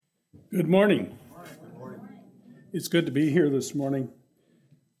Good morning. It's good to be here this morning.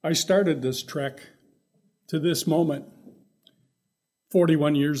 I started this trek to this moment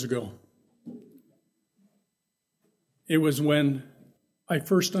 41 years ago. It was when I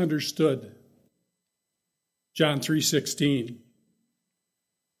first understood John 3:16.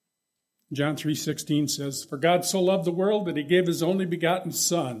 John 3:16 says, "For God so loved the world that he gave his only begotten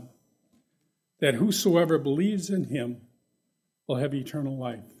Son, that whosoever believes in him will have eternal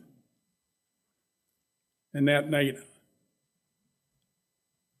life." And that night,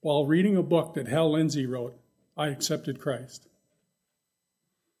 while reading a book that Hal Lindsey wrote, I accepted Christ.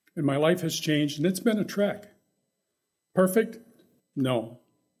 And my life has changed, and it's been a trek. Perfect? No.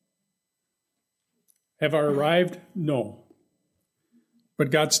 Have I arrived? No.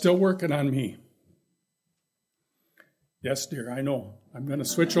 But God's still working on me. Yes, dear, I know. I'm going to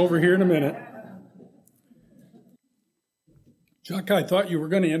switch over here in a minute. Chuck, I thought you were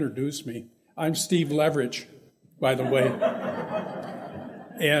going to introduce me. I'm Steve Leverage, by the way.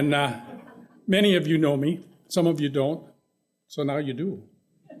 And many of you know me. Some of you don't. So now you do.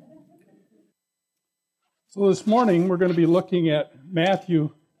 So this morning we're going to be looking at not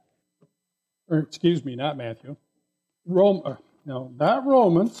Matthew. Not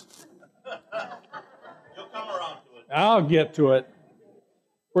Romans. You'll come around to it. I'll get to it.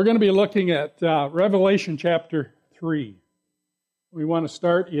 We're going to be looking at Revelation chapter 3. We want to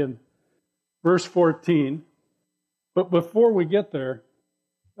start in verse 14. But before we get there,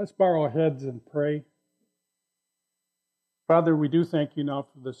 let's bow our heads and pray. Father, we do thank you now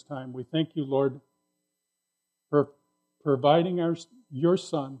for this time. We thank you, Lord, for providing your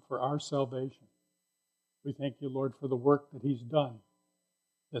Son for our salvation. We thank you, Lord, for the work that he's done,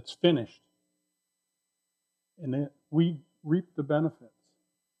 that's finished, and that we reap the benefits.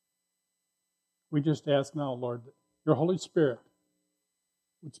 We just ask now, Lord, that your Holy Spirit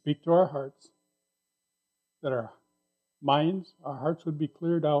would speak to our hearts, that our minds, our hearts would be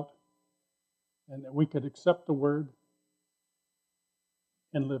cleared out, and that we could accept the word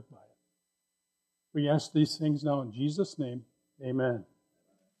and live by it. We ask these things now in Jesus' name. Amen.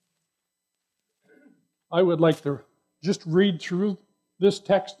 I would like to just read through this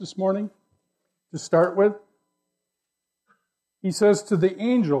text this morning to start with. He says, "To the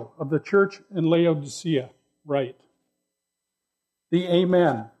angel of the church in Laodicea, write, the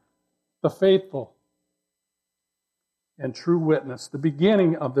Amen, the faithful and true witness, the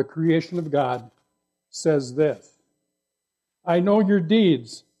beginning of the creation of God, says this: I know your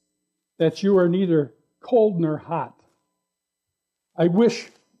deeds, that you are neither cold nor hot. I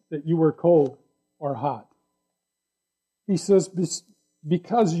wish that you were cold or hot." He says,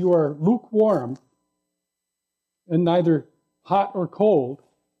 "Because you are lukewarm and neither hot or cold,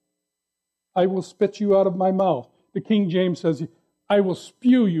 I will spit you out of my mouth." The King James says, "I will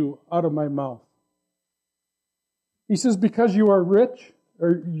spew you out of my mouth." He says, "Because you are rich,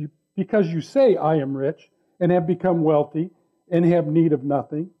 because you say, I am rich, and have become wealthy, and have need of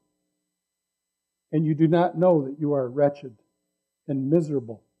nothing, and you do not know that you are wretched, and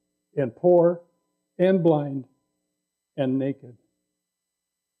miserable, and poor, and blind, and naked.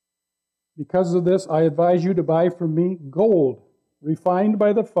 Because of this, I advise you to buy from me gold, refined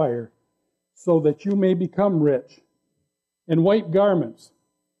by the fire, so that you may become rich, and white garments,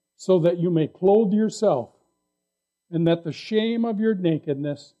 so that you may clothe yourself, and that the shame of your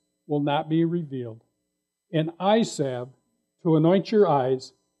nakedness will not be revealed, and eye salve to anoint your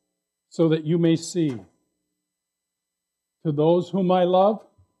eyes, so that you may see. To those whom I love,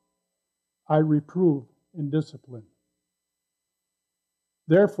 I reprove and discipline.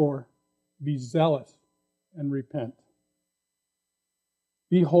 Therefore, be zealous and repent.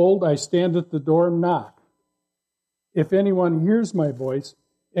 Behold, I stand at the door and knock. If anyone hears my voice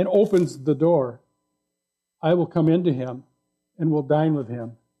and opens the door, I will come into him and will dine with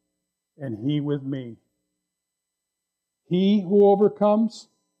him, and he with me. He who overcomes,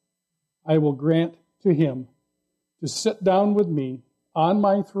 I will grant to him to sit down with me on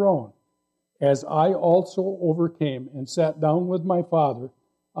my throne, as I also overcame and sat down with my Father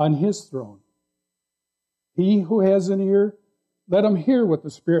on his throne. He who has an ear, let him hear what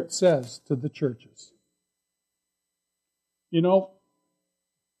the Spirit says to the churches." You know,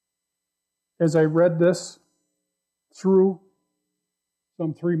 as I read this through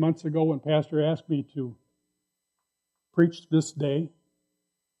some 3 months ago when Pastor asked me to preach this day,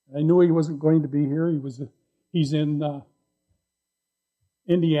 I knew he wasn't going to be here. He's in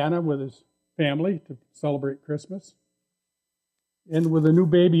Indiana with his family to celebrate Christmas. And with a new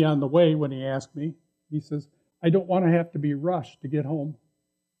baby on the way, when he asked me, he says, "I don't want to have to be rushed to get home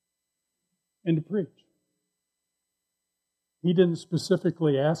and to preach." he didn't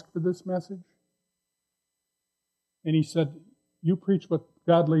specifically ask for this message. And he said, you preach what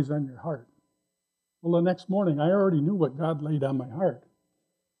God lays on your heart. Well, the next morning, I already knew what God laid on my heart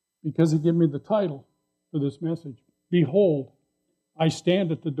because he gave me the title for this message. Behold, I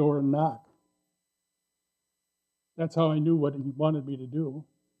stand at the door and knock. That's how I knew what he wanted me to do.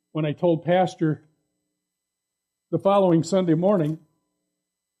 When I told Pastor the following Sunday morning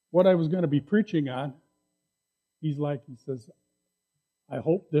what I was going to be preaching on, he says, I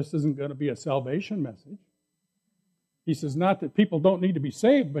hope this isn't going to be a salvation message. He says, not that people don't need to be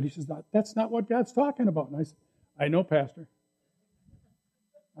saved, but he says, that's not what God's talking about. And I said, I know, Pastor.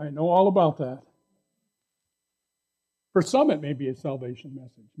 I know all about that. For some, it may be a salvation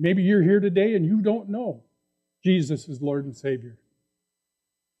message. Maybe you're here today and you don't know Jesus is Lord and Savior.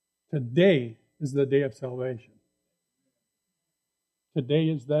 Today is the day of salvation. Today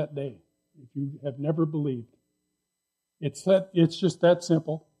is that day. If you have never believed, it's just that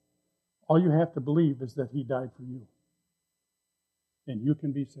simple. All you have to believe is that he died for you. And you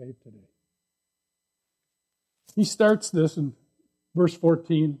can be saved today. He starts this in verse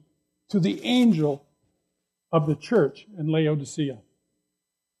 14, to the angel of the church in Laodicea.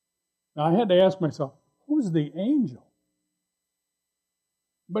 Now I had to ask myself, who's the angel?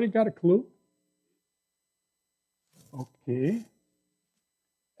 Anybody got a clue? Okay.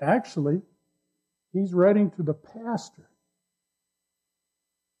 Actually, he's writing to the pastor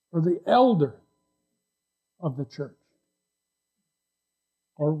or the elder of the church,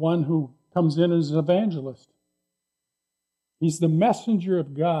 or one who comes in as an evangelist. He's the messenger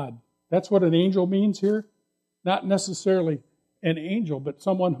of God. That's what an angel means here. Not necessarily an angel, but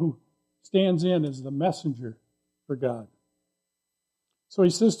someone who stands in as the messenger for God. So he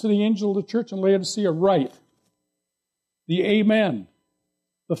says to the angel of the church in Laodicea, write, the Amen,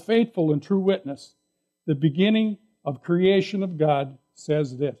 the faithful and true witness, the beginning of creation of God,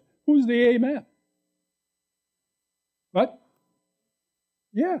 says this. Who's the Amen? What?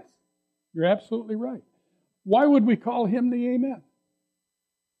 Yes, you're absolutely right. Why would we call him the Amen?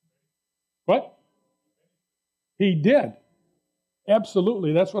 What? He did.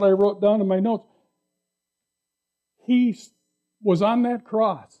 Absolutely. That's what I wrote down in my notes. He was on that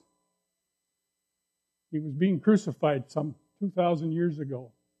cross. He was being crucified some 2,000 years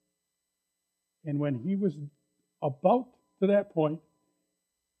ago. And when he was about to that point,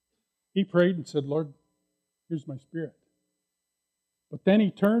 he prayed and said, Lord, here's my spirit. But then he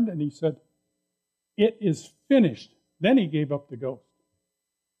turned and he said, it is finished. Then he gave up the ghost.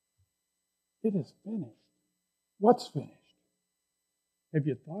 It is finished. What's finished? Have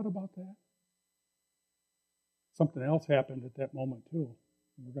you thought about that? Something else happened at that moment too.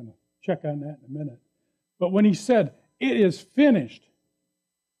 We're going to check on that in a minute. But when he said, it is finished,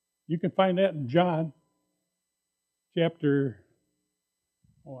 you can find that in John chapter,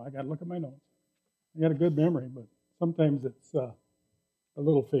 I got to look at my notes. I got a good memory, but sometimes it's a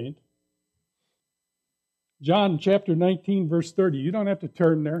little faint. John chapter 19, verse 30. You don't have to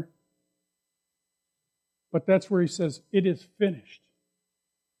turn there. But that's where he says, it is finished.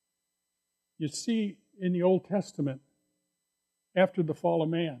 You see, in the Old Testament, after the fall of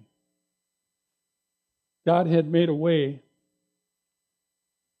man, God had made a way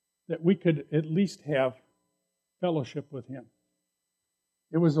that we could at least have fellowship with him.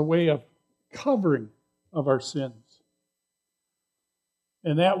 It was a way of covering of our sins.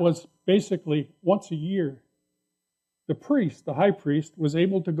 And that was basically once a year, the priest, the high priest, was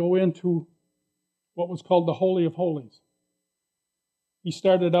able to go into what was called the Holy of Holies. He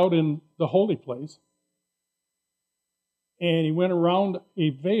started out in the holy place, and he went around a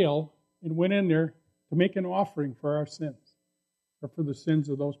veil and went in there to make an offering for our sins, or for the sins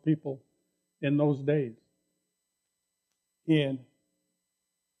of those people in those days. And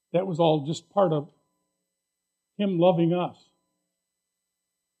that was all just part of him loving us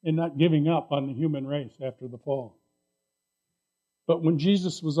and not giving up on the human race after the fall. But when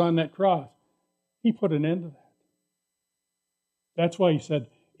Jesus was on that cross, he put an end to that. That's why he said,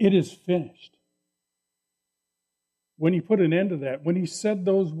 it is finished. When he put an end to that, when he said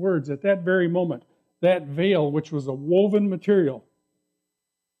those words at that very moment, that veil, which was a woven material,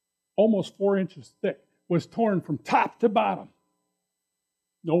 almost 4 inches thick, was torn from top to bottom.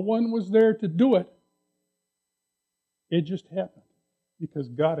 No one was there to do it. It just happened because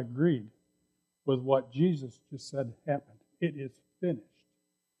God agreed with what Jesus just said happened. It is finished.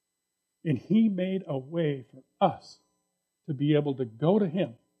 And he made a way for us to be able to go to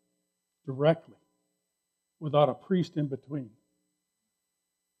him directly without a priest in between.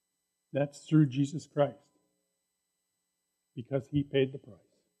 That's through Jesus Christ, because he paid the price.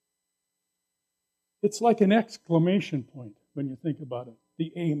 It's like an exclamation point when you think about it.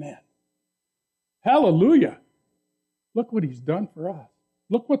 The Amen. Hallelujah. Look what he's done for us.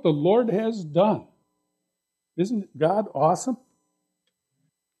 Look what the Lord has done. Isn't God awesome?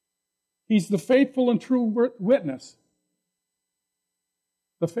 He's the faithful and true witness.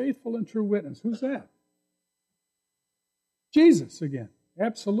 The faithful and true witness. Who's that? Jesus again.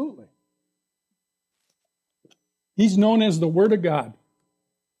 Absolutely. He's known as the Word of God.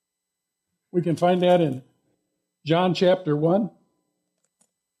 We can find that in John chapter 1.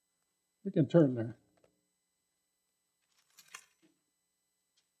 We can turn there.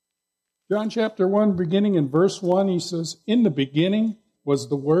 John chapter 1, beginning in verse 1, he says, "In the beginning was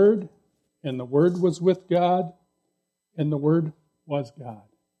the Word, and the Word was with God, and the Word was God.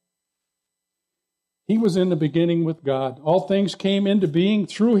 He was in the beginning with God. All things came into being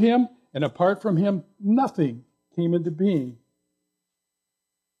through him, and apart from him, nothing came into being.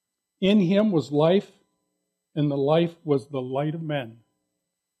 In him was life, and the life was the light of men.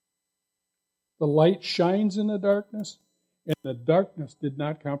 The light shines in the darkness, and the darkness did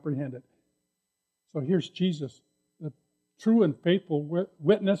not comprehend it." So here's Jesus, the true and faithful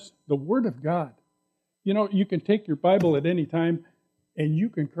witness, the Word of God. You know, you can take your Bible at any time, and you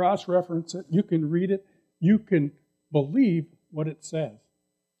can cross-reference it, you can read it, you can believe what it says.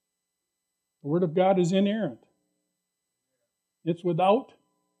 The Word of God is inerrant. It's without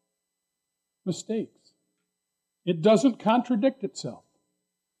mistakes. It doesn't contradict itself.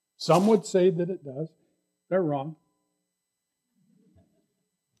 Some would say that it does. They're wrong.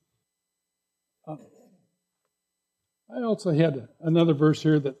 I also had another verse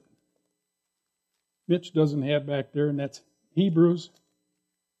here that Mitch doesn't have back there, and that's Hebrews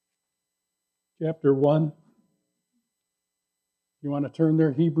chapter 1. You want to turn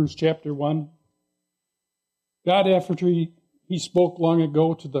there? Hebrews chapter 1. God, after he spoke long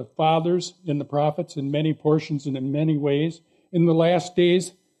ago to the fathers and the prophets in many portions and in many ways, in the last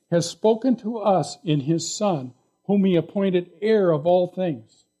days has spoken to us in his Son, whom he appointed heir of all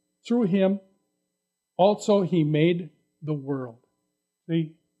things. Through him also he made the world.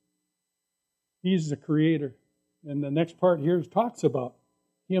 See? He's the creator. And the next part here talks about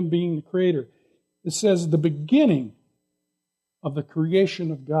him being the creator. It says the beginning of the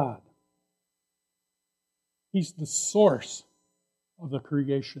creation of God. He's the source of the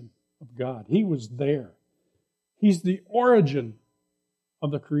creation of God. He was there. He's the origin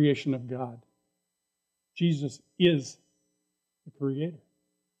of the creation of God. Jesus is the creator.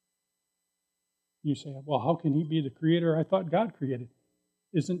 You say, well, how can he be the creator? I thought God created.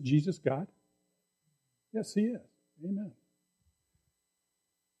 Isn't Jesus God? Yes, he is. Amen.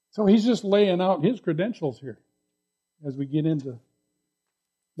 So he's just laying out his credentials here as we get into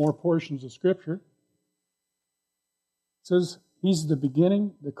more portions of Scripture. It says he's the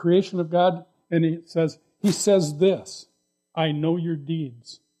beginning, the creation of God, and he says this, I know your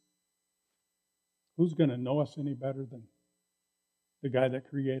deeds. Who's going to know us any better than the guy that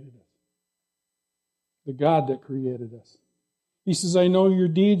created us? The God that created us. He says, I know your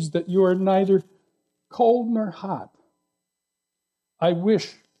deeds, that you are neither cold nor hot. I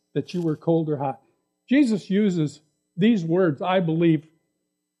wish that you were cold or hot. Jesus uses these words, I believe,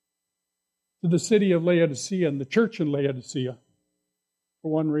 to the city of Laodicea and the church in Laodicea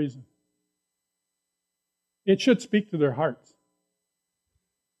for one reason. It should speak to their hearts.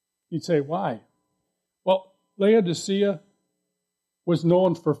 You'd say, why? Well, Laodicea was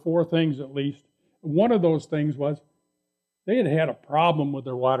known for four things at least. One of those things was they had had a problem with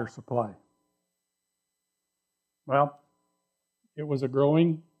their water supply. Well, it was a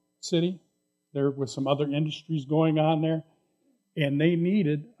growing city. There was some other industries going on there, and they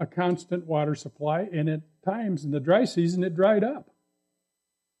needed a constant water supply, and at times in the dry season it dried up.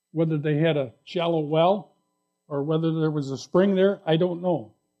 Whether they had a shallow well or whether there was a spring there, I don't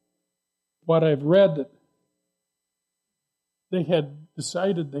know. But I've read that they had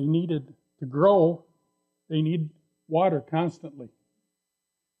decided they needed to grow, they need water constantly.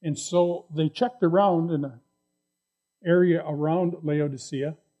 And so they checked around in an area around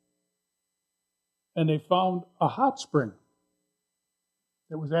Laodicea, and they found a hot spring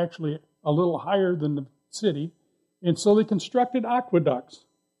that was actually a little higher than the city, and so they constructed aqueducts.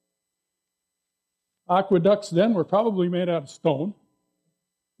 Aqueducts then were probably made out of stone.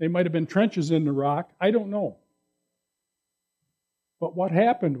 They might have been trenches in the rock. I don't know. But what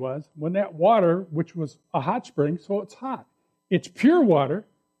happened was, when that water, which was a hot spring, so it's hot. It's pure water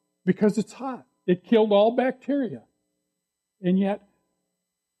because it's hot. It killed all bacteria. And yet,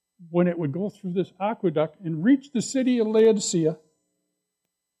 when it would go through this aqueduct and reach the city of Laodicea,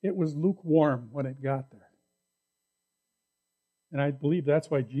 it was lukewarm when it got there. And I believe that's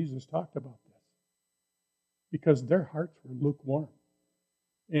why Jesus talked about this. because their hearts were lukewarm.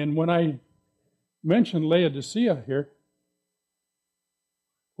 And when I mentioned Laodicea here,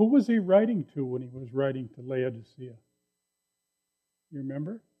 who was he writing to when he was writing to Laodicea? You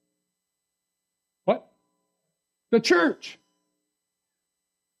remember? What? The church.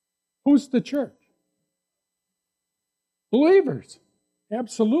 Who's the church? Believers.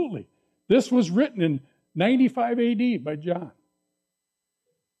 Absolutely. This was written in 95 AD by John.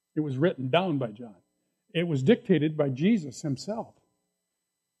 It was written down by John. It was dictated by Jesus himself.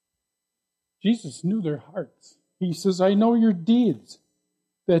 Jesus knew their hearts. He says, I know your deeds,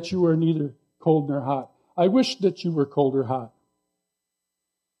 that you are neither cold nor hot. I wish that you were cold or hot.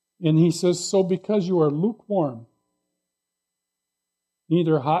 And he says, so because you are lukewarm,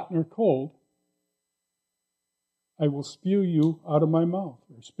 neither hot nor cold, I will spew you out of my mouth,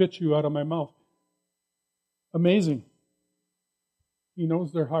 or spit you out of my mouth. Amazing. He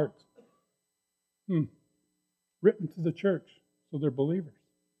knows their hearts. Written to the church, so they're believers.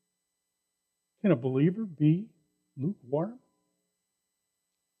 Can a believer be lukewarm?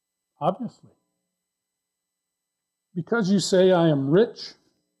 Obviously. Because you say, I am rich,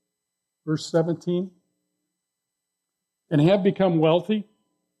 verse 17, and have become wealthy,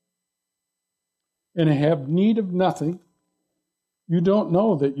 and have need of nothing, you don't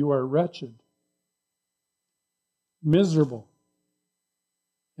know that you are wretched, miserable,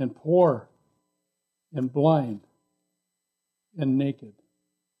 and poor, and blind, and naked.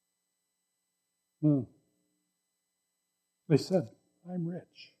 They said, I'm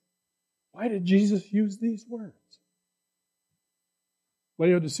rich. Why did Jesus use these words?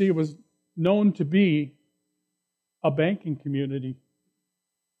 Laodicea was known to be a banking community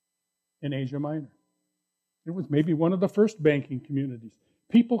in Asia Minor. It was maybe one of the first banking communities.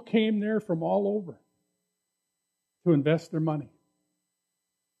 People came there from all over to invest their money.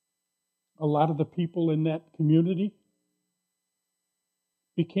 A lot of the people in that community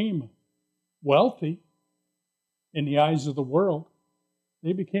became wealthy in the eyes of the world.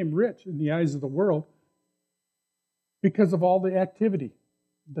 They became rich in the eyes of the world because of all the activity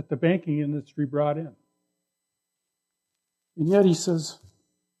that the banking industry brought in. And yet he says,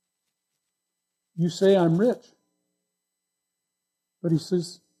 you say I'm rich. But he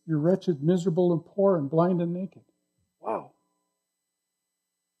says, you're wretched, miserable, and poor, and blind and naked. Wow.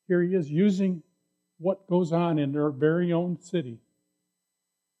 Here he is using what goes on in their very own city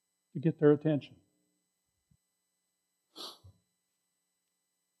to get their attention.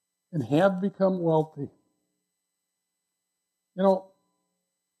 And have become wealthy. You know,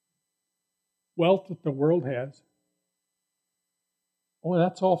 wealth that the world has,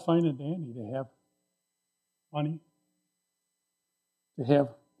 that's all fine and dandy to have money, to have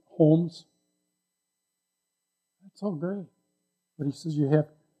homes. That's all great. But he says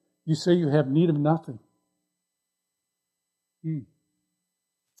you say you have need of nothing.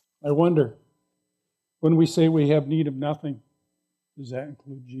 I wonder, when we say we have need of nothing, does that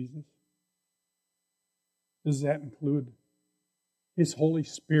include Jesus? Does that include His Holy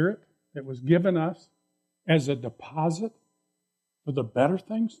Spirit that was given us as a deposit for the better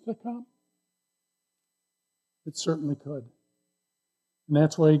things to come? It certainly could. And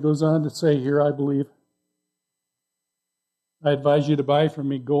that's why he goes on to say here, I believe, I advise you to buy from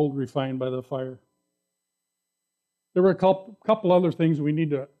me gold refined by the fire. There were a couple other things we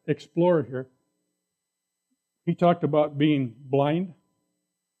need to explore here. He talked about being blind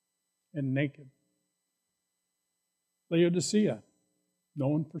and naked. Laodicea,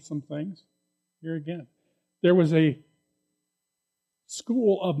 known for some things. Here again. There was a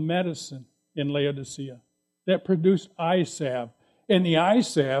school of medicine in Laodicea that produced eye salve. And the eye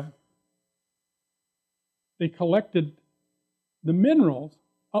salve, they collected the minerals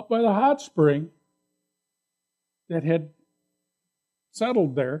up by the hot spring that had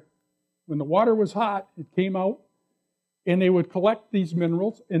settled there. When the water was hot, it came out, and they would collect these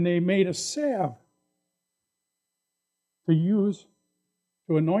minerals, and they made a salve to use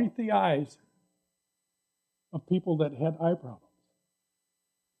to anoint the eyes of people that had eye problems.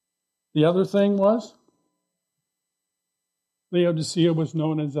 The other thing was, Laodicea was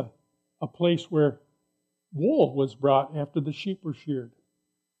known as a place where wool was brought after the sheep were sheared.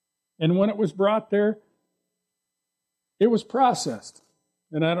 And when it was brought there, it was processed.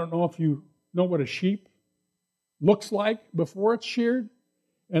 And I don't know if you know what a sheep looks like before it's sheared.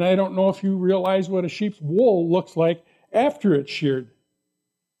 And I don't know if you realize what a sheep's wool looks like after it's sheared.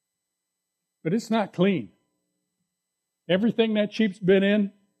 But it's not clean. Everything that sheep's been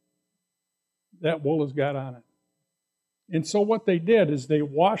in, that wool has got on it. And so what they did is they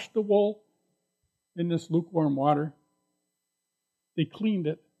washed the wool in this lukewarm water. They cleaned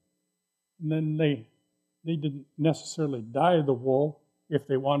it. And then they they didn't necessarily dye the wool if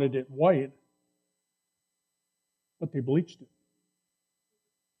they wanted it white, but they bleached it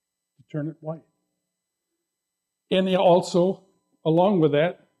to turn it white. And they also, along with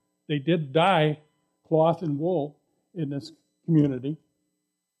that, they did dye cloth and wool in this community.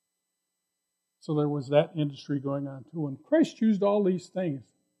 So there was that industry going on too. And Christ used all these things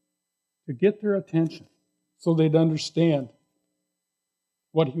to get their attention so they'd understand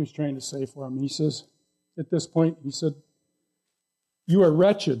what he was trying to say for them. He says, at this point, he said, you are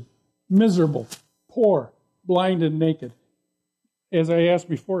wretched, miserable, poor, blind, and naked. As I asked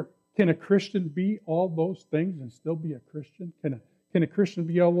before, can a Christian be all those things and still be a Christian? Can a Christian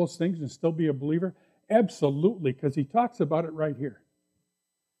be all those things and still be a believer? Absolutely, because he talks about it right here.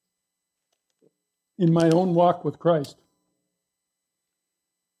 In my own walk with Christ,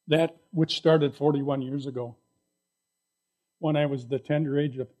 that which started 41 years ago, when I was the tender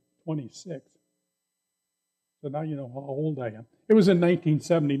age of 26. So now you know how old I am. It was in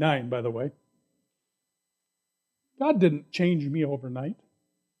 1979, by the way. God didn't change me overnight.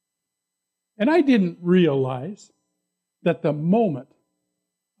 And I didn't realize that the moment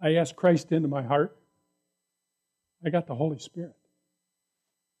I asked Christ into my heart, I got the Holy Spirit.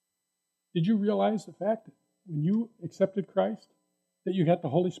 Did you realize the fact that when you accepted Christ, that you got the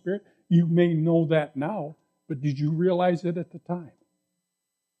Holy Spirit? You may know that now, but did you realize it at the time?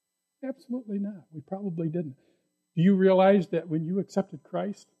 Absolutely not. We probably didn't. Do you realize that when you accepted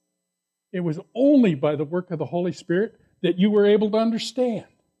Christ, it was only by the work of the Holy Spirit that you were able to understand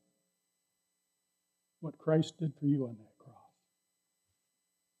what Christ did for you on that cross?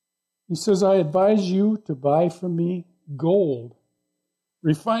 He says, I advise you to buy from me gold,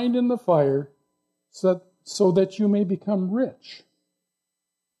 refined in the fire, so that you may become rich.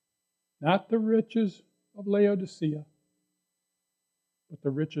 Not the riches of Laodicea, but the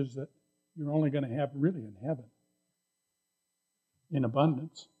riches that you're only going to have really in heaven, in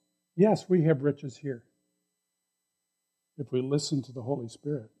abundance. Yes, we have riches here if we listen to the Holy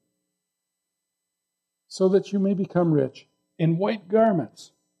Spirit. So that you may become rich, in white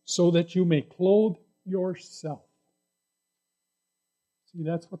garments, so that you may clothe yourself. See,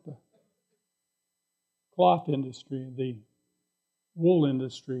 that's what the cloth industry, the wool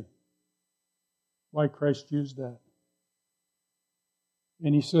industry, why Christ used that.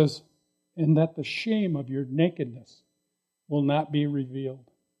 And he says, and that the shame of your nakedness will not be revealed.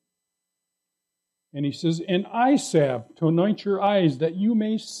 And he says, and eye salve to anoint your eyes that you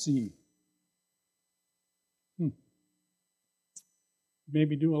may see.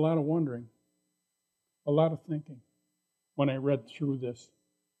 Maybe do a lot of wondering, a lot of thinking when I read through this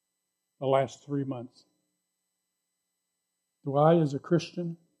the last 3 months. Do I, as a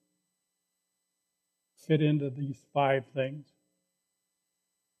Christian, fit into these 5 things?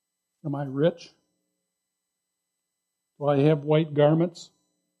 Am I rich? Do I have white garments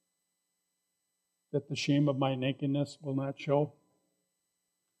that the shame of my nakedness will not show?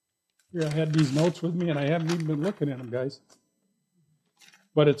 Here, I had these notes with me, and I haven't even been looking at them, guys.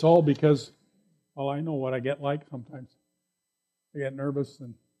 But it's all because, well, I know what I get like sometimes. I get nervous,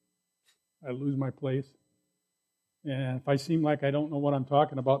 and I lose my place. And if I seem like I don't know what I'm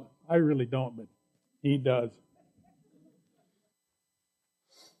talking about, I really don't, but he does.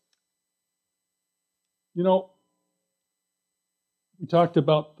 You know, we talked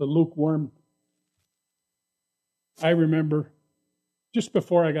about the lukewarm. I remember just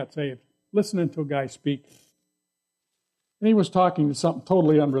before I got saved, listening to a guy speak. And he was talking to something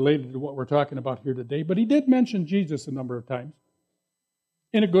totally unrelated to what we're talking about here today, but he did mention Jesus a number of times,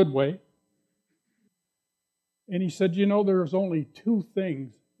 in a good way. And he said, you know, there's only 2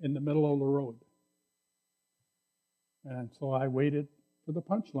 things in the middle of the road. And so I waited for the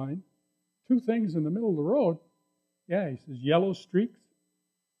punchline. 2 things in the middle of the road? Yeah, he says, yellow streaks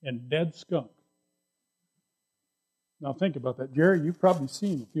and dead skunks. Now think about that. Jerry, you've probably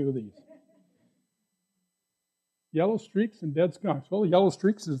seen a few of these. Yellow streaks and dead skunks. Well, the yellow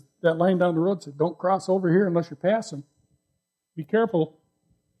streaks is that line down the road said, don't cross over here unless you're passing. Be careful.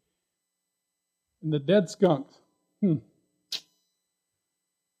 And the dead skunks.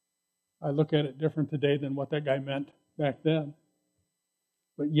 I look at it different today than what that guy meant back then.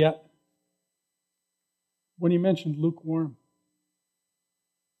 But yet, when he mentioned lukewarm,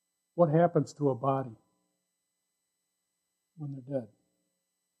 what happens to a body when they're dead?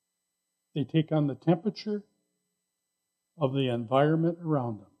 They take on the temperature of the environment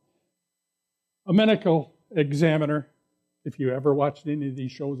around them. A medical examiner, if you ever watched any of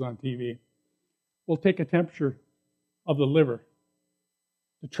these shows on TV, will take a temperature of the liver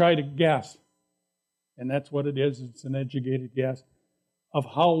to try to guess, and that's what it is, it's an educated guess, of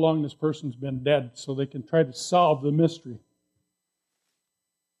how long this person's been dead so they can try to solve the mystery.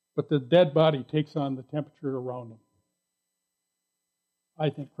 But the dead body takes on the temperature around them. I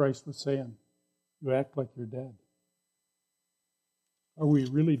think Christ was saying, you act like you're dead. Are we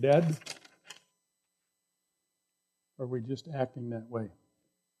really dead? Or are we just acting that way?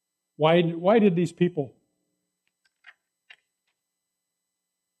 Why did these people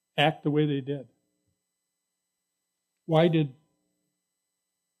act the way they did? Why did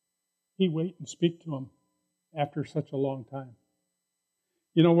he wait and speak to them after such a long time?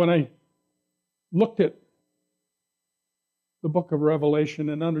 You know, when I looked at the book of Revelation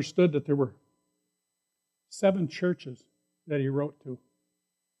and understood that there were 7 churches that he wrote to.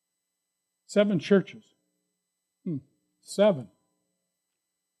 7 churches. 7.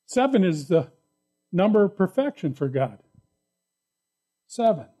 7 is the number of perfection for God.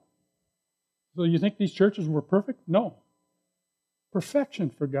 7. So you think these churches were perfect? No.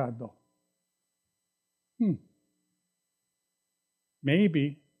 Perfection for God, though.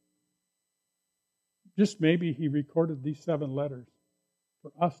 Maybe, just maybe, he recorded these 7 letters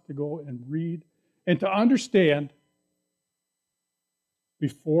for us to go and read and to understand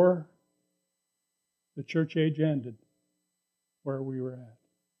before the church age ended where we were at.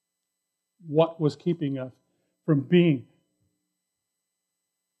 What was keeping us from being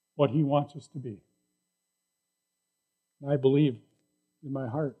what he wants us to be. I believe in my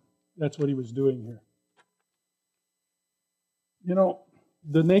heart that's what he was doing here. You know,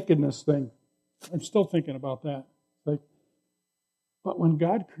 the nakedness thing, I'm still thinking about that. But when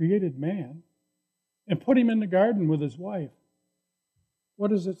God created man and put him in the garden with his wife,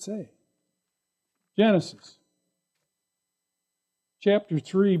 what does it say? Genesis chapter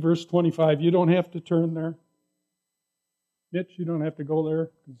 3, verse 25. You don't have to turn there. Mitch, you don't have to go there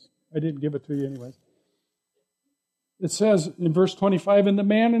because I didn't give it to you anyway. It says in verse 25, and the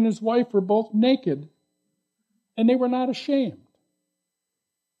man and his wife were both naked, and they were not ashamed.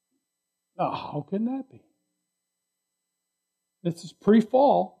 Oh, how can that be? This is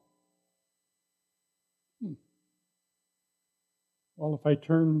pre-fall. Well, if I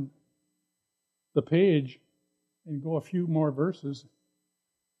turn the page and go a few more verses,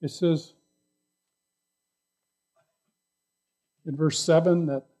 it says in verse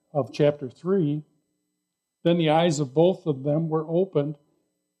 7 of chapter 3, then the eyes of both of them were opened.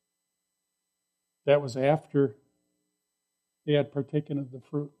 That was after they had partaken of the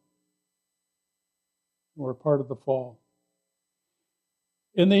fruit, or part of the fall.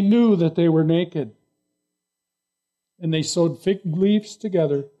 And they knew that they were naked. And they sewed fig leaves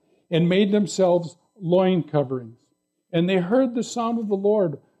together and made themselves loin coverings. And they heard the sound of the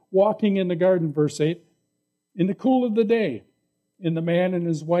Lord walking in the garden, verse 8, in the cool of the day. And the man and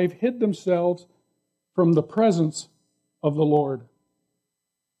his wife hid themselves from the presence of the Lord.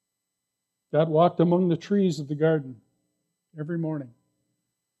 God walked among the trees of the garden every morning.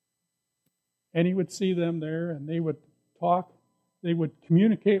 And he would see them there, and they would talk. They would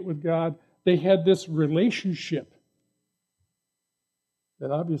communicate with God. They had this relationship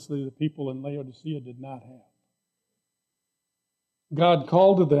that obviously the people in Laodicea did not have. God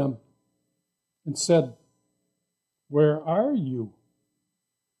called to them and said, where are you?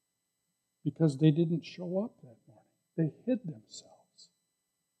 Because they didn't show up that morning. They hid themselves.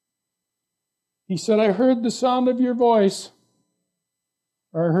 He said, I heard the sound of your voice.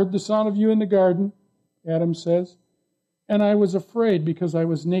 Or I heard the sound of you in the garden, Adam says, and I was afraid because I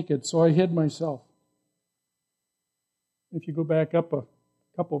was naked, so I hid myself. If you go back up a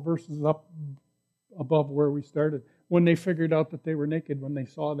couple verses up above where we started, when they figured out that they were naked, when they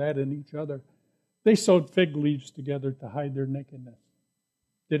saw that in each other, they sewed fig leaves together to hide their nakedness.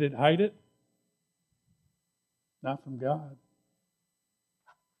 Did it hide it? Not from God.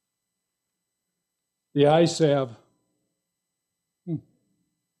 The eye salve.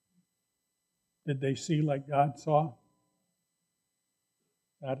 Did they see like God saw?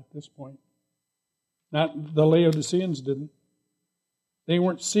 Not at this point. Not the Laodiceans didn't. They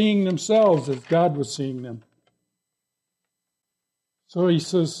weren't seeing themselves as God was seeing them. So he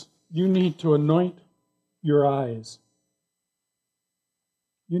says, you need to anoint your eyes.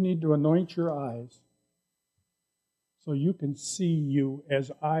 You need to anoint your eyes so you can see you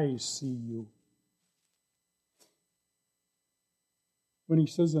as I see you. When he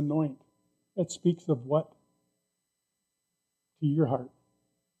says anoint, that speaks of what? To your heart.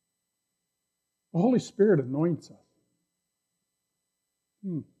 The Holy Spirit anoints us.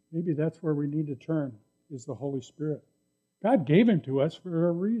 Maybe that's where we need to turn, is the Holy Spirit. God gave him to us for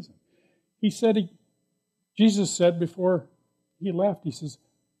a reason. Jesus said before he left, he says,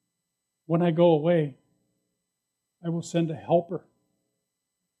 when I go away, I will send a helper.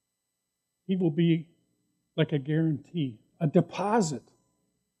 He will be like a guarantee, a deposit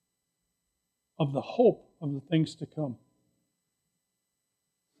of the hope of the things to come.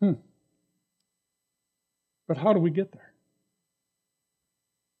 But how do we get there?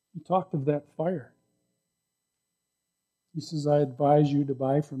 He talked of that fire. He says, I advise you to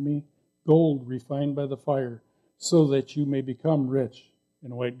buy from me gold refined by the fire, so that you may become rich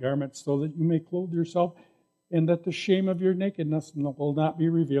in white garments, so that you may clothe yourself, and that the shame of your nakedness will not be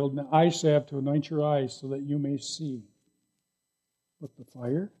revealed, and eye salve to anoint your eyes, so that you may see. But the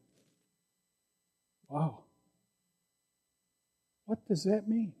fire? Wow. What does that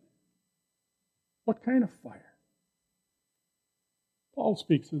mean? What kind of fire? Paul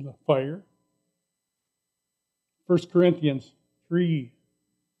speaks of the fire. 1 Corinthians 3.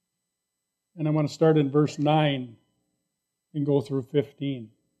 And I want to start in verse 9 and go through 15.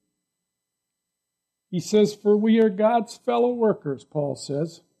 He says, for we are God's fellow workers, Paul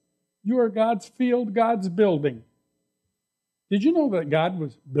says. You are God's field, God's building. Did you know that God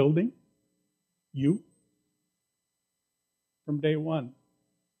was building you? From day one,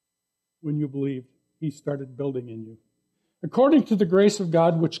 when you believed, He started building in you. According to the grace of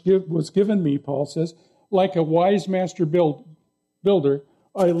God which was given me, Paul says, like a wise master builder,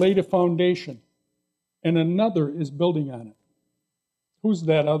 I laid a foundation, and another is building on it. Who's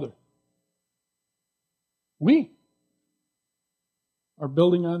that other? We are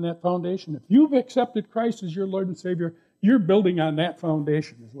building on that foundation. If you've accepted Christ as your Lord and Savior, you're building on that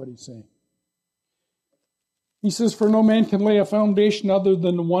foundation, is what he's saying. He says, for no man can lay a foundation other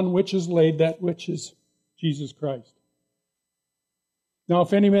than the one which is laid, that which is Jesus Christ. Now,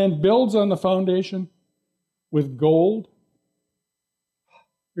 if any man builds on the foundation with gold,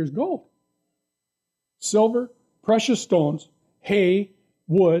 here's gold, silver, precious stones, hay,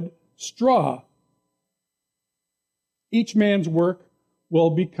 wood, straw, each man's work will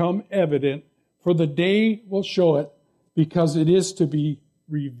become evident, for the day will show it, because it is to be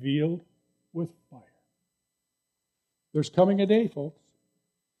revealed with fire. There's coming a day, folks.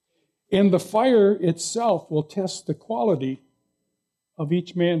 And the fire itself will test the quality of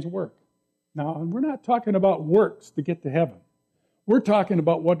each man's work. Now, we're not talking about works to get to heaven. We're talking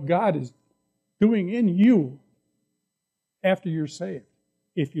about what God is doing in you after you're saved,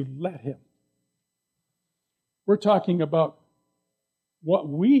 if you let Him. We're talking about what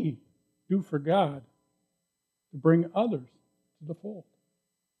we do for God to bring others to the fold,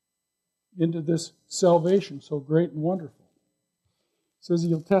 into this salvation so great and wonderful. It says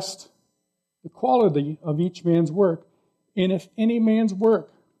He'll test the quality of each man's work, and if any man's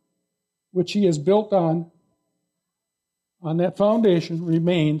work which he has built on that foundation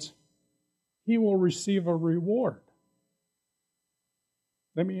remains, he will receive a reward.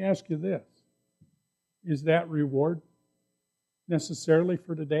 Let me ask you this. Is that reward necessarily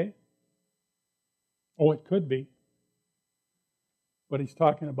for today? Oh, it could be. But he's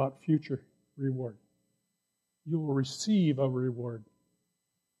talking about future reward. You will receive a reward.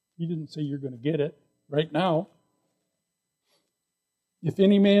 He didn't say you're going to get it right now. If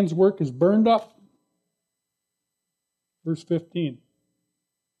any man's work is burned up, verse 15,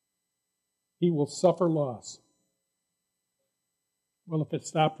 he will suffer loss. Well, if it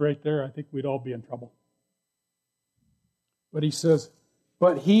stopped right there, I think we'd all be in trouble. But he says,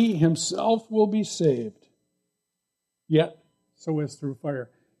 but he himself will be saved, yet so as through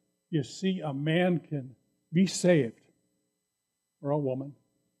fire. You see, a man can be saved, or a woman,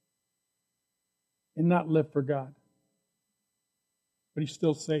 and not live for God. But he's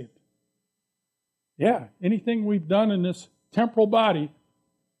still saved. Yeah, anything we've done in this temporal body,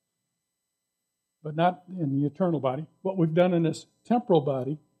 but not in the eternal body, what we've done in this temporal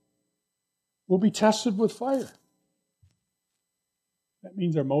body will be tested with fire. That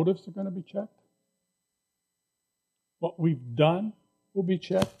means our motives are going to be checked. What we've done will be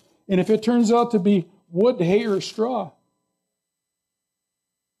checked. And if it turns out to be wood, hay, or straw,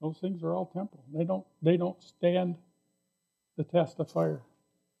 those things are all temporal. They don't stand the test of fire.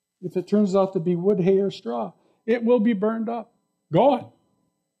 If it turns out to be wood, hay, or straw, it will be burned up. Gone.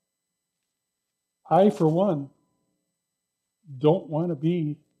 I, for one, don't want to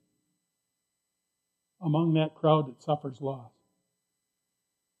be among that crowd that suffers loss.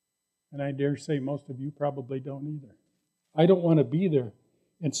 And I dare say most of you probably don't either. I don't want to be there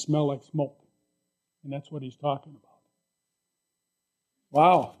and smell like smoke. And that's what he's talking about.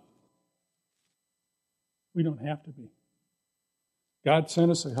 Wow. We don't have to be. God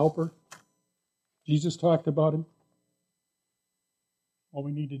sent us a helper. Jesus talked about him. All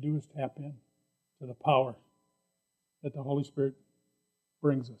we need to do is tap in to the power that the Holy Spirit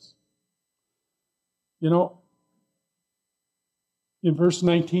brings us. You know, In verse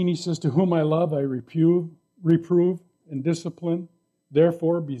 19, he says, to whom I love, I reprove and discipline.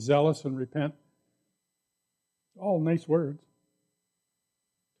 Therefore, be zealous and repent. All nice words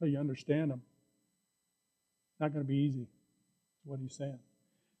until you understand them. It's not going to be easy. That's what he's saying.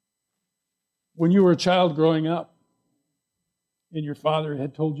 When you were a child growing up and your father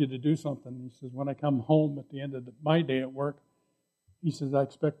had told you to do something, he says, when I come home at the end of my day at work, he says, I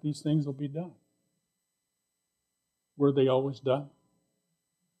expect these things will be done. Were they always done?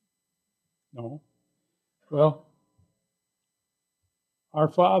 No. Well, our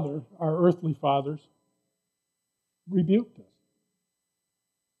earthly fathers, rebuked us.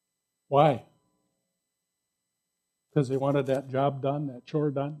 Why? Because they wanted that job done, that chore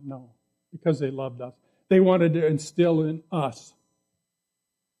done? No. Because they loved us. They wanted to instill in us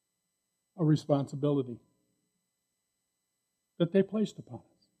a responsibility that they placed upon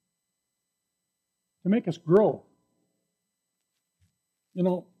us to make us grow. You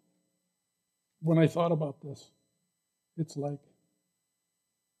know, when I thought about this, it's like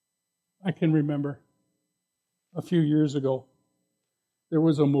I can remember a few years ago, there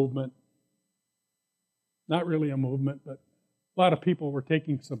was a movement, not really a movement, but a lot of people were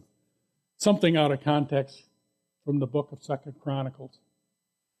taking something out of context from the book of 2 Chronicles.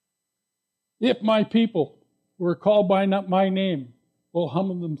 If my people who are called by not my name will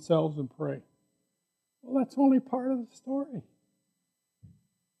humble themselves and pray. Well, that's only part of the story.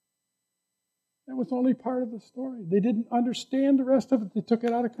 That was only part of the story. They didn't understand the rest of it. They took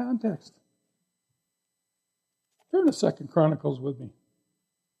it out of context. Turn to 2 Chronicles with me.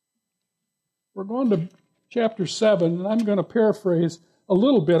 We're going to chapter 7, and I'm going to paraphrase a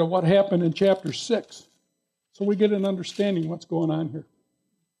little bit of what happened in chapter 6 so we get an understanding what's going on here.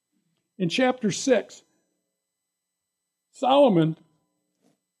 In chapter 6, Solomon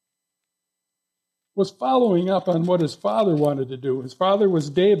was following up on what his father wanted to do. His father was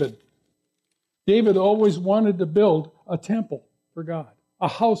David. David always wanted to build a temple for God, a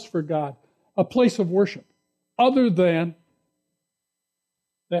house for God, a place of worship, other than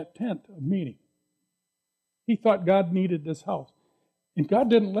that tent of meeting. He thought God needed this house. And God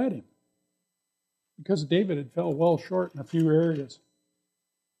didn't let him because David had fell well short in a few areas.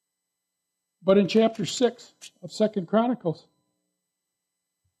 But in chapter 6 of 2 Chronicles,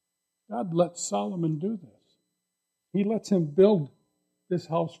 God lets Solomon do this. He lets him build this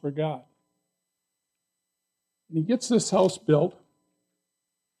house for God. And he gets this house built,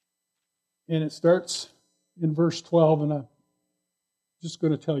 and it starts in verse 12, and I'm just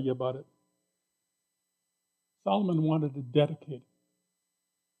going to tell you about it. Solomon wanted to dedicate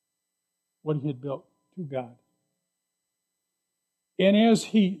what he had built to God. And as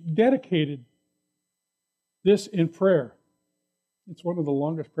he dedicated this in prayer, it's one of the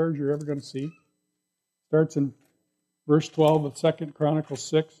longest prayers you're ever going to see. Starts in verse 12 of 2 Chronicles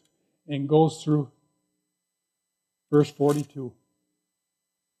 6 and goes through verse 42.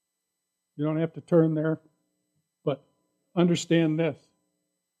 You don't have to turn there, but understand this,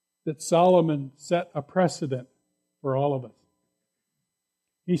 that Solomon set a precedent for all of us.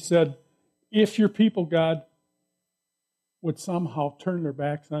 He said, if your people, God, would somehow turn their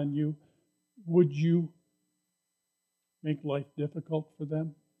backs on you, would you make life difficult for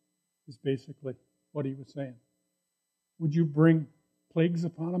them? Is basically what he was saying. Would you bring plagues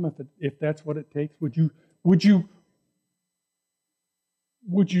upon them if that's what it takes? Would you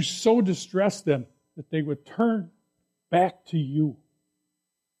so distress them that they would turn back to you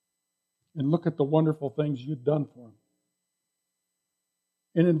and look at the wonderful things you've done for them?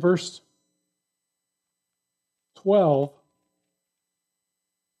 And in verse 12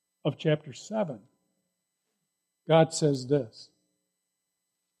 of chapter 7, God says this.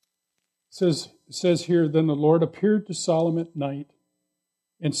 It says here, then the Lord appeared to Solomon at night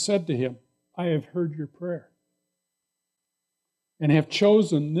and said to him, I have heard your prayer and have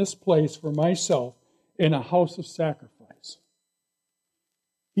chosen this place for myself in a house of sacrifice.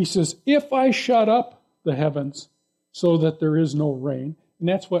 He says, if I shut up the heavens so that there is no rain, and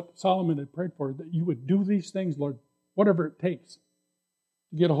that's what Solomon had prayed for, that you would do these things, Lord, whatever it takes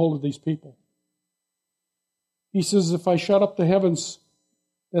to get a hold of these people. He says, if I shut up the heavens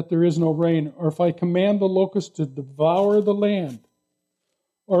that there is no rain, or if I command the locusts to devour the land,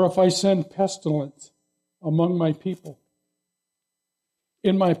 or if I send pestilence among my people,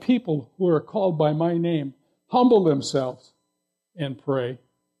 and my people who are called by my name humble themselves and pray.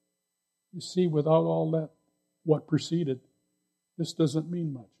 You see, without all that, what preceded, this doesn't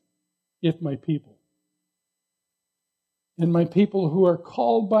mean much. If my people, and my people who are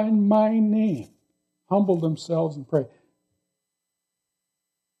called by my name, humble themselves and pray.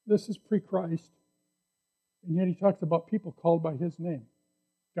 This is pre-Christ. And yet he talks about people called by his name.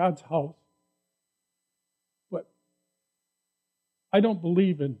 God's house. But I don't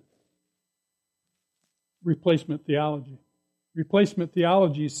believe in replacement theology. Replacement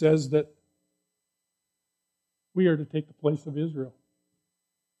theology says that we are to take the place of Israel.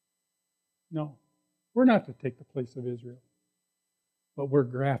 No, we're not to take the place of Israel, but we're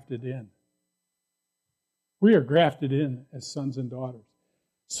grafted in. We are grafted in as sons and daughters.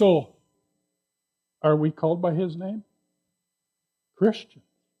 So, are we called by his name? Christians.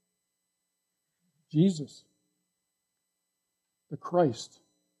 Jesus. The Christ.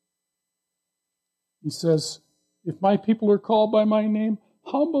 He says, if my people are called by my name,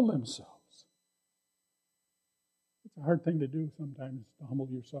 humble themselves. It's a hard thing to do sometimes, to humble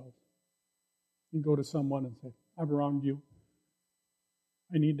yourself. You go to someone and say, I've wronged you.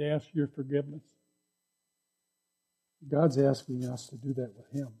 I need to ask your forgiveness. God's asking us to do that with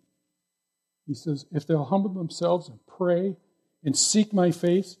him. He says, if they'll humble themselves and pray and seek my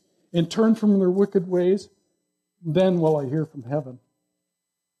face and turn from their wicked ways, then will I hear from heaven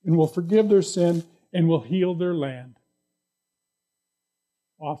and will forgive their sin and will heal their land.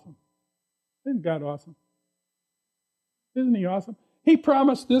 Awesome. Isn't God awesome? Isn't he awesome? He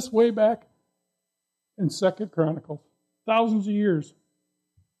promised this way back in 2 Chronicles, thousands of years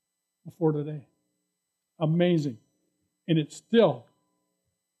before today. Amazing. And it's still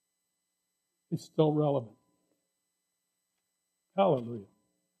relevant. Hallelujah.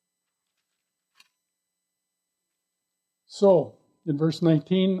 So, in verse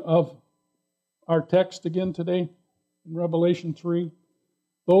 19 of our text again today, in Revelation 3,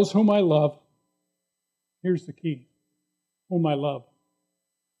 those whom I love, here's the key, whom I love.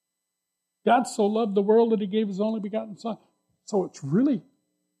 God so loved the world that he gave his only begotten Son. So it's really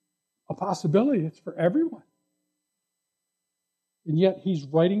a possibility. It's for everyone. And yet he's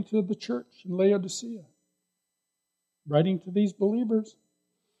writing to the church in Laodicea, writing to these believers.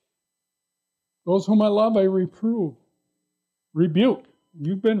 Those whom I love, I reprove, rebuke.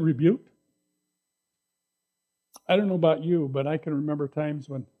 You've been rebuked. I don't know about you, but I can remember times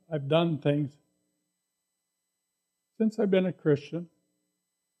when I've done things since I've been a Christian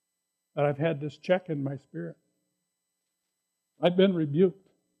that I've had this check in my spirit. I've been rebuked.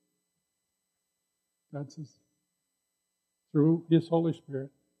 God says, through his Holy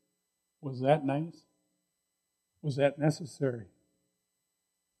Spirit, was that nice? Was that necessary?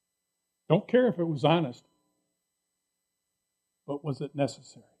 Don't care if it was honest, but was it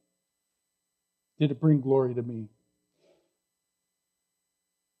necessary? Did it bring glory to me?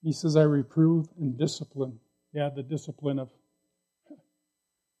 He says, I reprove and discipline. Yeah, the discipline of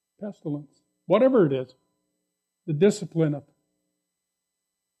pestilence. Whatever it is, the discipline of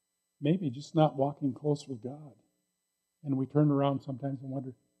maybe just not walking close with God. And we turn around sometimes and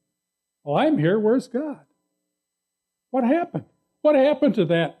wonder, well, I'm here, where's God? What happened? What happened to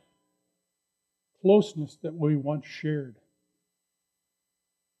that closeness that we once shared?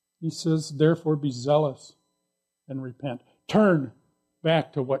 He says, therefore be zealous and repent. Turn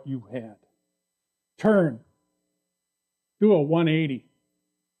back to what you had. Turn. Do a 180.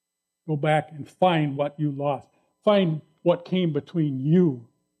 Go back and find what you lost. Find what came between you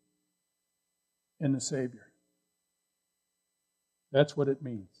and the Savior. That's what it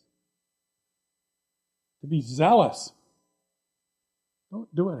means. To be zealous.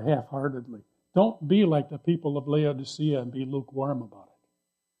 Don't do it half-heartedly. Don't be like the people of Laodicea and be lukewarm about it.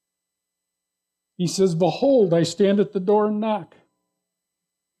 He says, behold, I stand at the door and knock.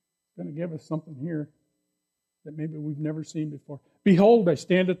 He's going to give us something here that maybe we've never seen before. Behold, I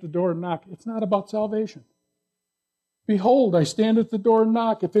stand at the door and knock. It's not about salvation. Behold, I stand at the door and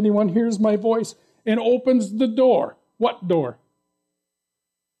knock. If anyone hears my voice and opens the door. What door?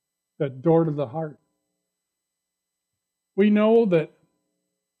 The door to the heart. We know that,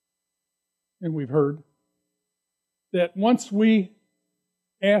 and we've heard, that once we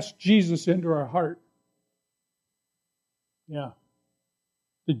ask Jesus into our heart,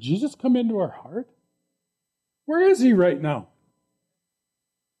 did Jesus come into our heart? Where is he right now?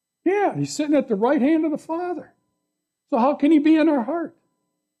 Yeah, he's sitting at the right hand of the Father. So how can he be in our heart?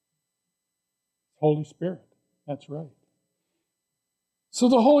 Holy Spirit. That's right. So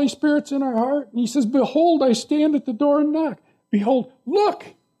the Holy Spirit's in our heart, and he says, behold, I stand at the door and knock. Behold, look.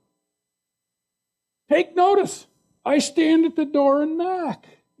 Take notice. I stand at the door and knock.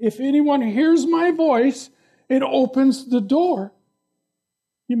 If anyone hears my voice and opens the door.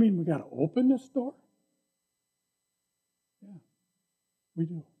 You mean we got to open this door? Yeah, we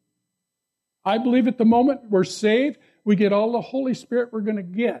do. I believe at the moment we're saved, we get all the Holy Spirit we're going to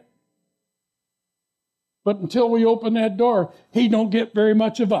get. But until we open that door, he don't get very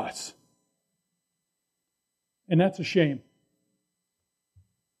much of us. And that's a shame.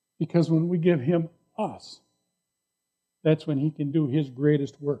 Because when we give him us, that's when he can do his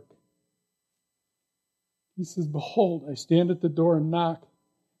greatest work. He says, behold, I stand at the door and knock.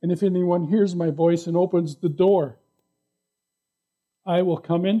 And if anyone hears my voice and opens the door, I will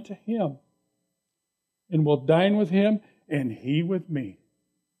come into him and will dine with him and he with me.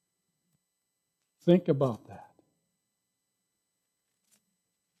 Think about that.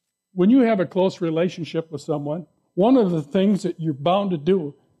 When you have a close relationship with someone, one of the things that you're bound to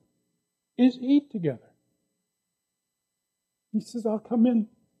do is eat together. He says, I'll come in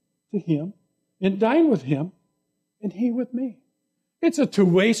to him and dine with him and he with me. It's a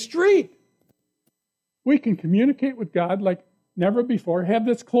two-way street. We can communicate with God like never before, have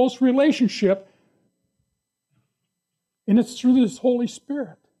this close relationship, and it's through this Holy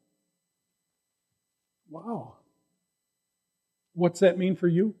Spirit. Wow. What's that mean for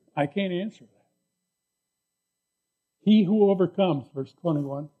you? I can't answer that. He who overcomes, verse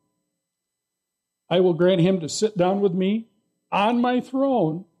 21, I will grant him to sit down with me on my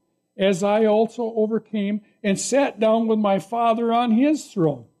throne, as I also overcame and sat down with my Father on his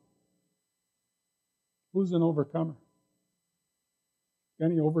throne. Who's an overcomer?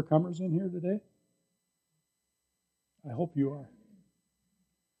 Any overcomers in here today? I hope you are.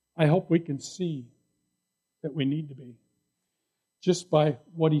 I hope we can see that we need to be. Just by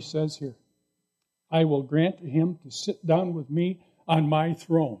what he says here. I will grant to him to sit down with me on my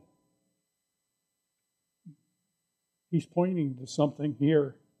throne. He's pointing to something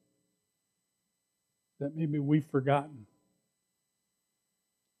here that maybe we've forgotten.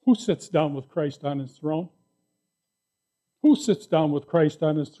 Who sits down with Christ on his throne? Who sits down with Christ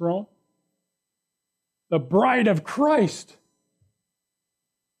on his throne? The bride of Christ.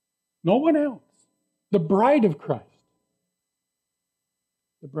 No one else. The bride of Christ.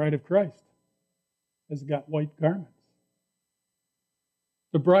 The bride of Christ has got white garments.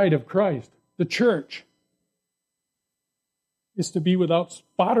 The bride of Christ, the church, is to be without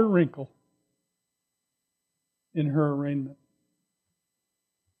spot or wrinkle in her raiment.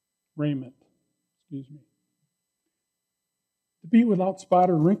 To be without spot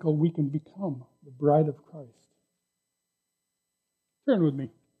or wrinkle, we can become the bride of Christ. Turn with me.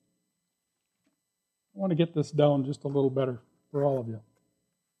 I want to get this down just a little better for all of you.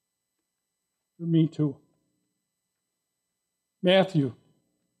 For me too. Matthew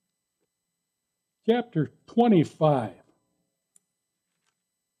chapter 25.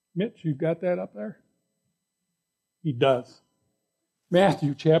 Mitch, you got that up there? He does.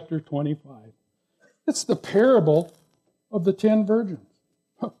 Matthew chapter 25. It's the parable of the 10 virgins.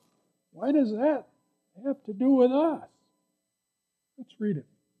 Why does that have to do with us? Let's read it.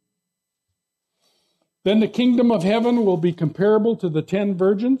 Then the kingdom of heaven will be comparable to the 10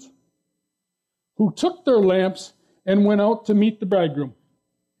 virgins who took their lamps and went out to meet the bridegroom.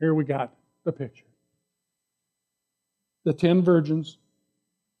 Here we got the picture. The 10 virgins,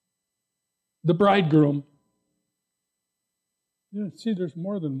 the bridegroom. You see, there's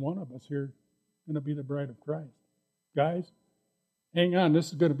more than one of us here going to be the bride of Christ. Guys, hang on. This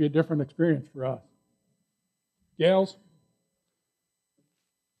is going to be a different experience for us. Gals,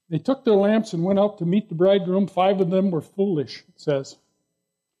 they took their lamps and went out to meet the bridegroom. 5 of them were foolish, it says.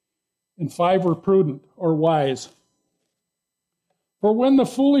 And 5 were prudent or wise. For when the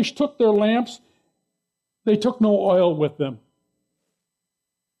foolish took their lamps, they took no oil with them.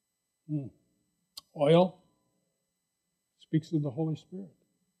 Oil speaks of the Holy Spirit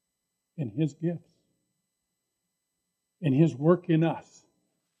and his gifts and his work in us.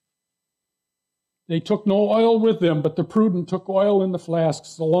 They took no oil with them, but the prudent took oil in the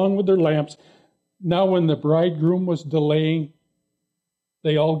flasks along with their lamps. Now when the bridegroom was delaying,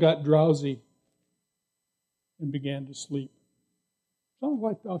 they all got drowsy and began to sleep. Sounds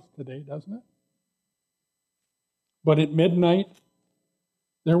like us today, doesn't it? But at midnight,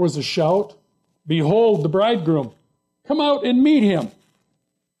 there was a shout, "Behold the bridegroom, come out and meet him."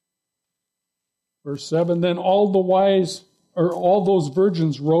 Verse 7, then all those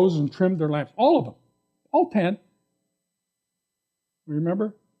virgins rose and trimmed their lamps. All of them. All 10.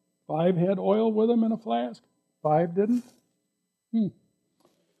 Remember? 5 had oil with them in a flask. 5 didn't.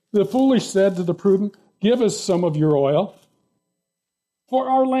 The foolish said to the prudent, "Give us some of your oil, for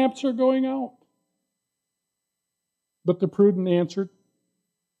our lamps are going out." But the prudent answered,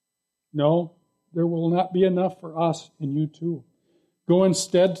 "No, there will not be enough for us and you too. Go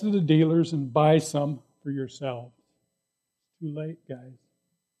instead to the dealers and buy some for yourselves." It's too late, guys.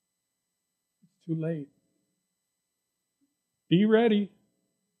 It's too late. Be ready.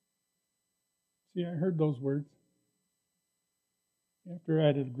 See, I heard those words after I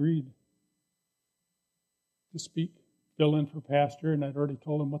had agreed to speak, fill in for Pastor, and I'd already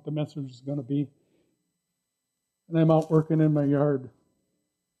told him what the message was going to be. And I'm out working in my yard.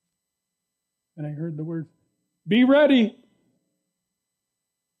 And I heard the words, "Be ready.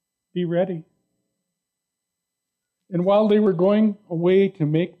 Be ready." And while they were going away to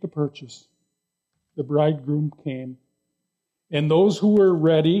make the purchase, the bridegroom came. And those who were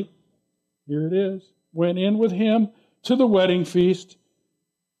ready, here it is, went in with him to the wedding feast,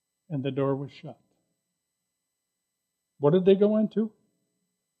 and the door was shut. What did they go into?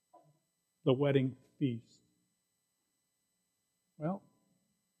 The wedding feast. Well,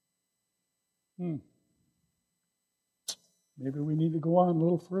 maybe we need to go on a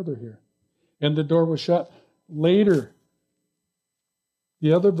little further here. And the door was shut. Later,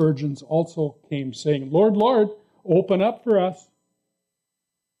 the other virgins also came, saying, "Lord, Lord, open up for us."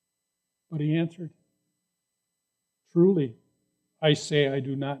 But he answered, "Truly, I say I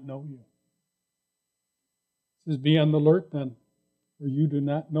do not know you." He says, "Be on the alert then, for you do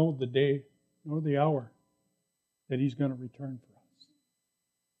not know the day nor the hour that he's going to return for us."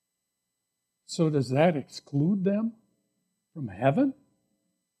 So does that exclude them from heaven?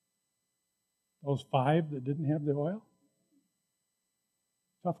 Those 5 that didn't have the oil?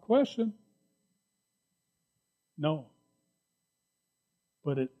 Tough question. No.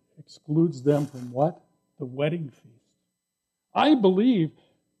 But it excludes them from what? The wedding feast. I believe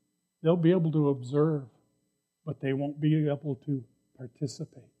they'll be able to observe, but they won't be able to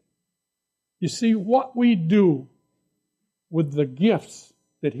participate. You see, what we do with the gifts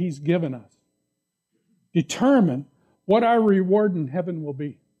that he's given us determine what our reward in heaven will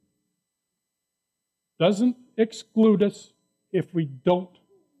be. Doesn't exclude us if we don't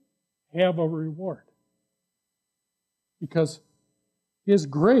have a reward. Because his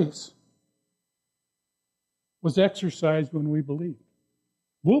grace was exercised when we believed.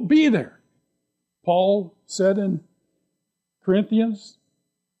 We'll be there. Paul said in Corinthians,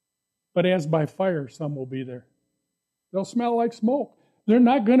 "But as by fire, some will be there." They'll smell like smoke. They're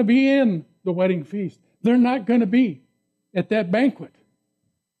not going to be in the wedding feast. They're not going to be at that banquet.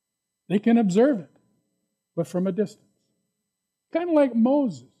 They can observe it, but from a distance. Kind of like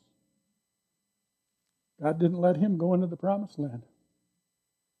Moses. God didn't let him go into the promised land,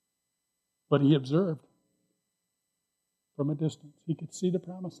 but he observed from a distance. He could see the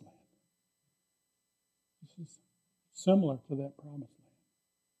promised land. This is similar to that promised land.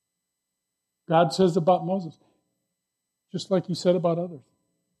 God says about Moses, just like he said about others,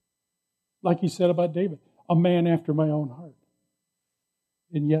 like he said about David, a man after my own heart.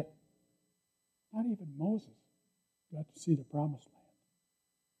 And yet, not even Moses got to see the promised land.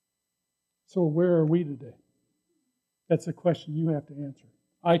 So where are we today? That's a question you have to answer.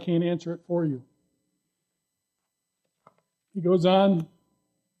 I can't answer it for you. He goes on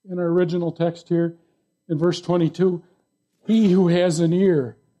in our original text here in verse 22, "He who has an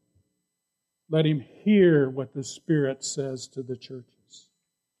ear, let him hear what the Spirit says to the churches."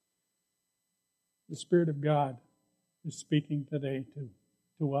 The Spirit of God is speaking today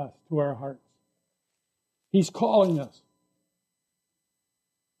to us, to our hearts. He's calling us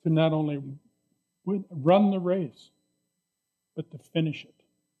to not only run the race, but to finish it.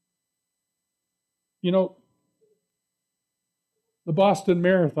 You know, the Boston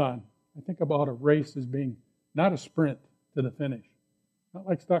Marathon, I think about a race as being not a sprint to the finish, not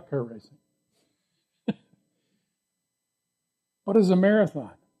like stock car racing, but as a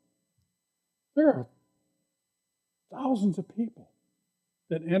marathon. There are thousands of people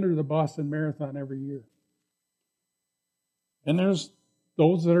that enter the Boston Marathon every year. And there's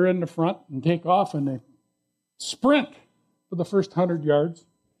those that are in the front and take off and they sprint for the first 100 yards.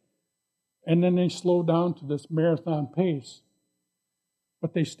 And then they slow down to this marathon pace,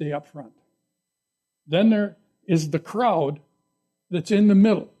 but they stay up front. Then there is the crowd that's in the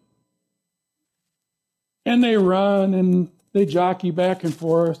middle. And they run and they jockey back and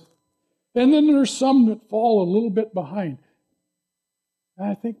forth. And then there's some that fall a little bit behind. And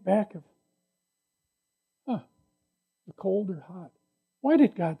I think back of, the cold or hot. Why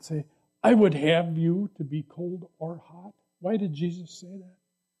did God say, I would have you to be cold or hot? Why did Jesus say that?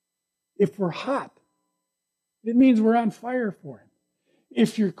 If we're hot, it means we're on fire for Him.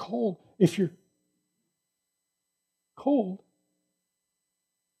 If you're cold, you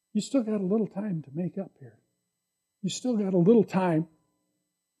still got a little time to make up here. You still got a little time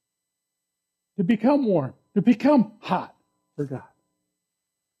to become warm, to become hot for God.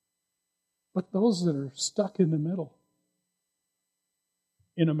 But those that are stuck in the middle,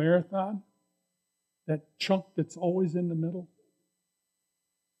 in a marathon, that chunk that's always in the middle,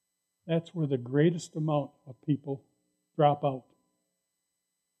 that's where the greatest amount of people drop out.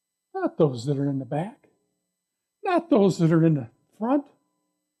 Not those that are in the back. Not those that are in the front.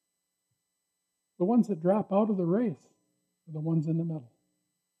 The ones that drop out of the race are the ones in the middle.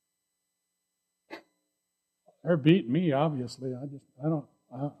 They're beating me, obviously. I'm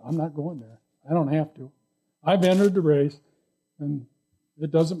not going there. I don't have to. I've entered the race, and it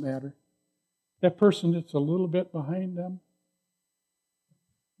doesn't matter. That person that's a little bit behind them,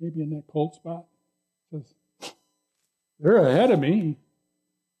 maybe in that cold spot, says, they're ahead of me,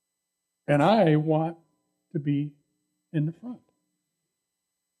 and I want to be in the front.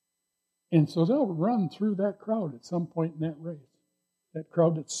 And so they'll run through that crowd at some point in that race, that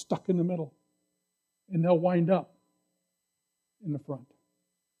crowd that's stuck in the middle, and they'll wind up in the front.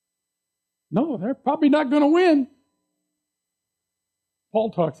 No, they're probably not going to win.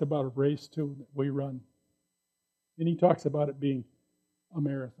 Paul talks about a race, too, that we run. And he talks about it being a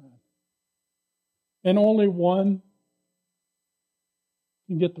marathon. And only one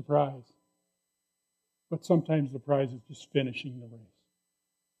can get the prize. But sometimes the prize is just finishing the race.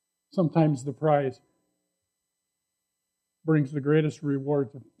 Sometimes the prize brings the greatest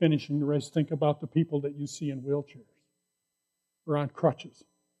rewards of finishing the race. Think about the people that you see in wheelchairs or on crutches,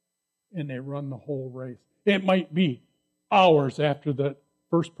 and they run the whole race. It might be hours after the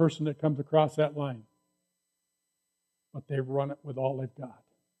first person that comes across that line, but they run it with all they've got.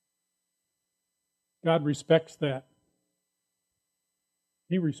 God respects that.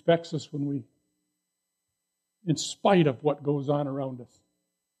 He respects us when we, in spite of what goes on around us,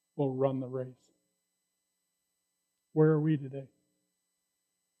 will run the race. Where are we today?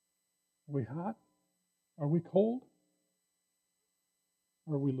 Are we hot? Are we cold?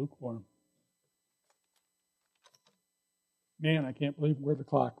 Or are we lukewarm? Man, I can't believe where the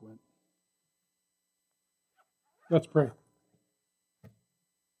clock went. Let's pray.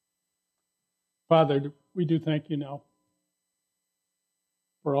 Father, we do thank you now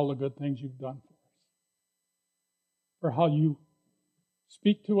for all the good things you've done for us, for how you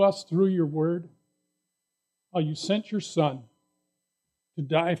speak to us through your word, how you sent your Son to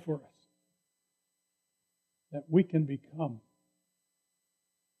die for us, that we can become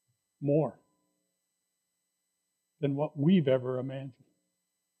more than what we've ever imagined.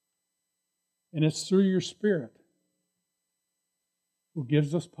 And it's through your Spirit who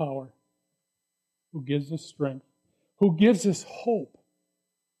gives us power, who gives us strength, who gives us hope.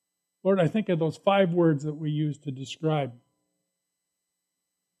 Lord, I think of those 5 words that we use to describe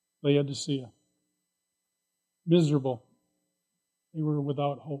Laodicea. Miserable. They were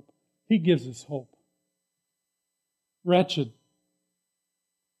without hope. He gives us hope. Wretched.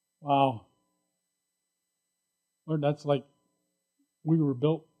 Wow. Lord, that's like we were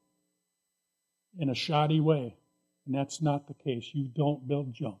built in a shoddy way. And that's not the case. You don't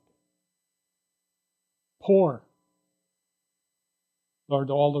build junk. Poor.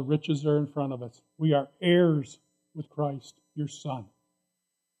 Lord, all the riches are in front of us. We are heirs with Christ, your Son.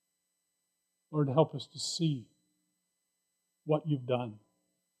 Lord, help us to see what you've done.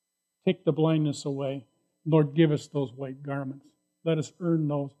 Take the blindness away. Lord, give us those white garments. Let us earn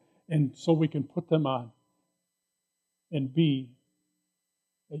those, and so we can put them on and be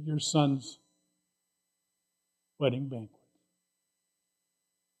at your Son's wedding banquet.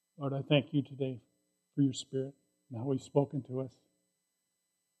 Lord, I thank you today for your Spirit and how he's spoken to us.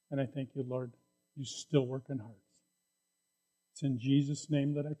 And I thank you, Lord, you still work in hearts. It's in Jesus'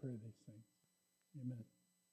 name that I pray these things. Amen.